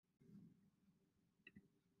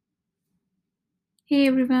Hey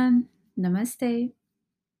everyone, Namaste.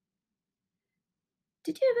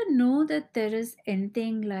 Did you ever know that there is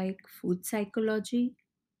anything like food psychology?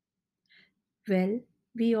 Well,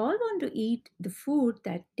 we all want to eat the food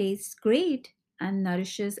that tastes great and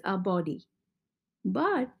nourishes our body.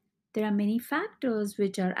 But there are many factors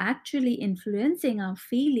which are actually influencing our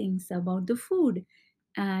feelings about the food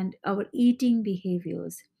and our eating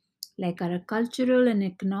behaviors, like our cultural and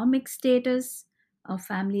economic status, our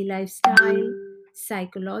family lifestyle,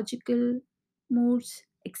 psychological moods,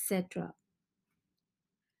 etc.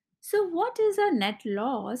 So, what is our net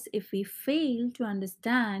loss if we fail to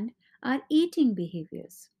understand our eating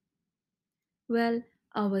behaviors? Well,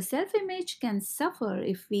 our self image can suffer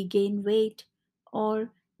if we gain weight,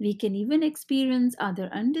 or we can even experience other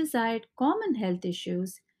undesired common health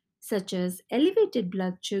issues such as elevated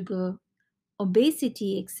blood sugar,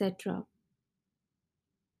 obesity, etc.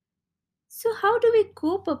 So, how do we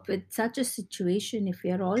cope up with such a situation if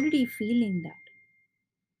we are already feeling that?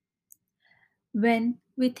 When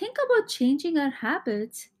we think about changing our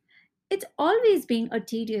habits, it's always been a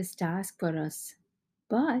tedious task for us.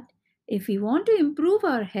 But if we want to improve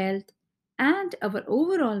our health and our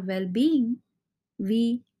overall well being,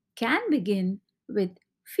 we can begin with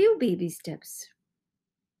few baby steps.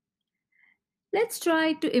 Let's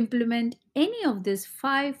try to implement any of these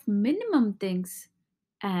five minimum things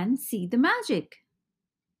and see the magic.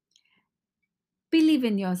 Believe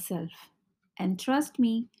in yourself and trust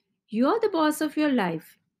me, you're the boss of your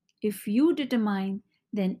life. If you determine,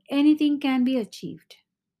 then anything can be achieved.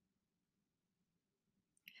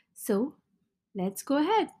 So, let's go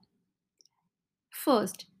ahead.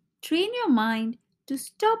 First, train your mind to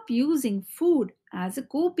stop using food as a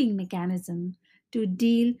coping mechanism to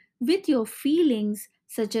deal with your feelings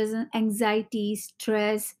such as anxiety,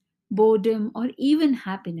 stress, boredom, or even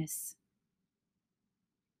happiness.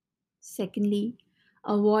 Secondly,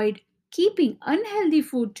 avoid keeping unhealthy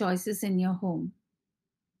food choices in your home.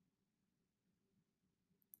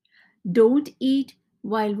 Don't eat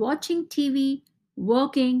while watching TV,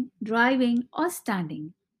 working, driving, or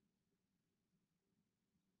standing.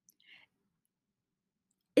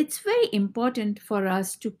 It's very important for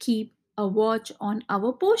us to keep a watch on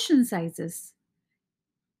our portion sizes.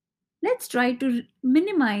 Let's try to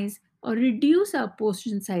minimize or reduce our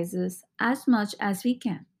portion sizes as much as we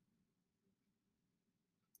can.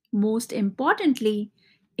 Most importantly,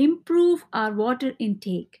 improve our water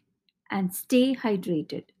intake and stay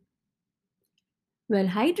hydrated. Well,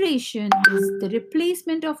 hydration is the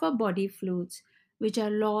replacement of our body fluids, which are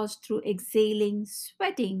lost through exhaling,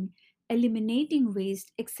 sweating, eliminating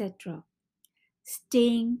waste, etc.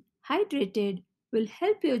 Staying hydrated will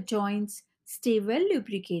help your joints stay well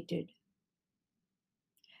lubricated.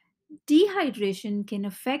 Dehydration can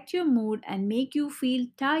affect your mood and make you feel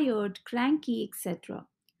tired, cranky, etc.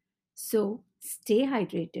 So, stay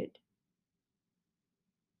hydrated.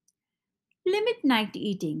 Limit night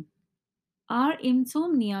eating. Our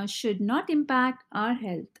insomnia should not impact our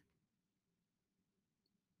health.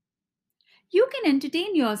 You can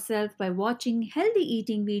entertain yourself by watching healthy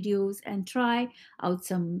eating videos and try out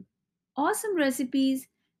some awesome recipes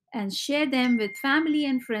and share them with family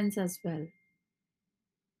and friends as well.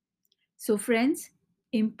 So, friends,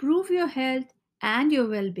 improve your health and your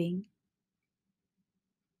well being.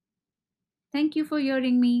 Thank you for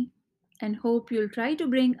hearing me and hope you'll try to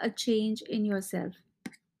bring a change in yourself.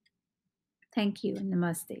 Thank you and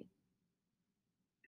namaste.